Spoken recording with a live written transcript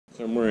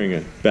So I'm wearing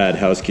a Bad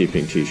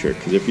Housekeeping t-shirt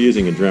because if you're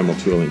using a Dremel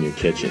tool in your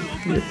kitchen,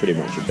 you're pretty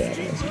much a bad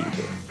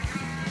housekeeper.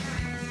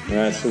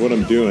 Alright, so what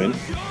I'm doing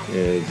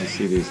is, you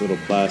see these little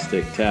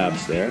plastic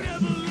tabs there.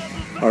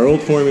 Our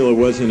old formula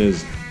wasn't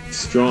as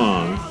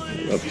strong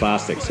of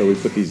plastic, so we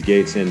put these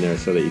gates in there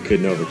so that you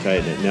couldn't over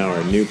tighten it. Now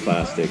our new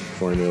plastic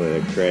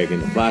formula that Craig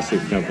and the plastic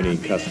company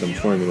custom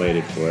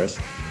formulated for us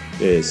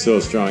is so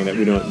strong that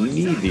we don't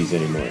need these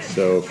anymore.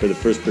 So for the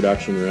first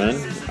production run,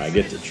 I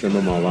get to trim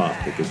them all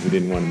off because we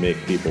didn't want to make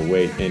people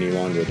wait any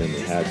longer than they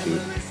had to,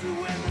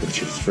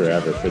 which is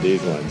forever for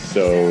these ones.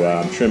 So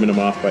I'm trimming them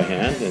off by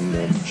hand and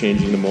then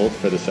changing the mold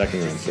for the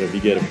second run. So if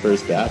you get a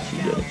first batch,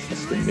 you get a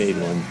custom made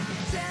one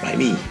by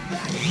me.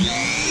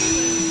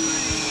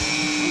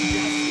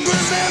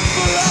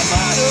 Remember our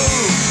motto,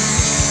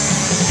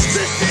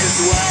 this is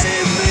what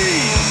it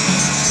means.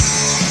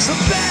 A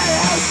bad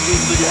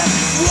housekeeper has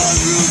one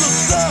rule of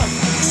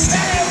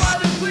thumb.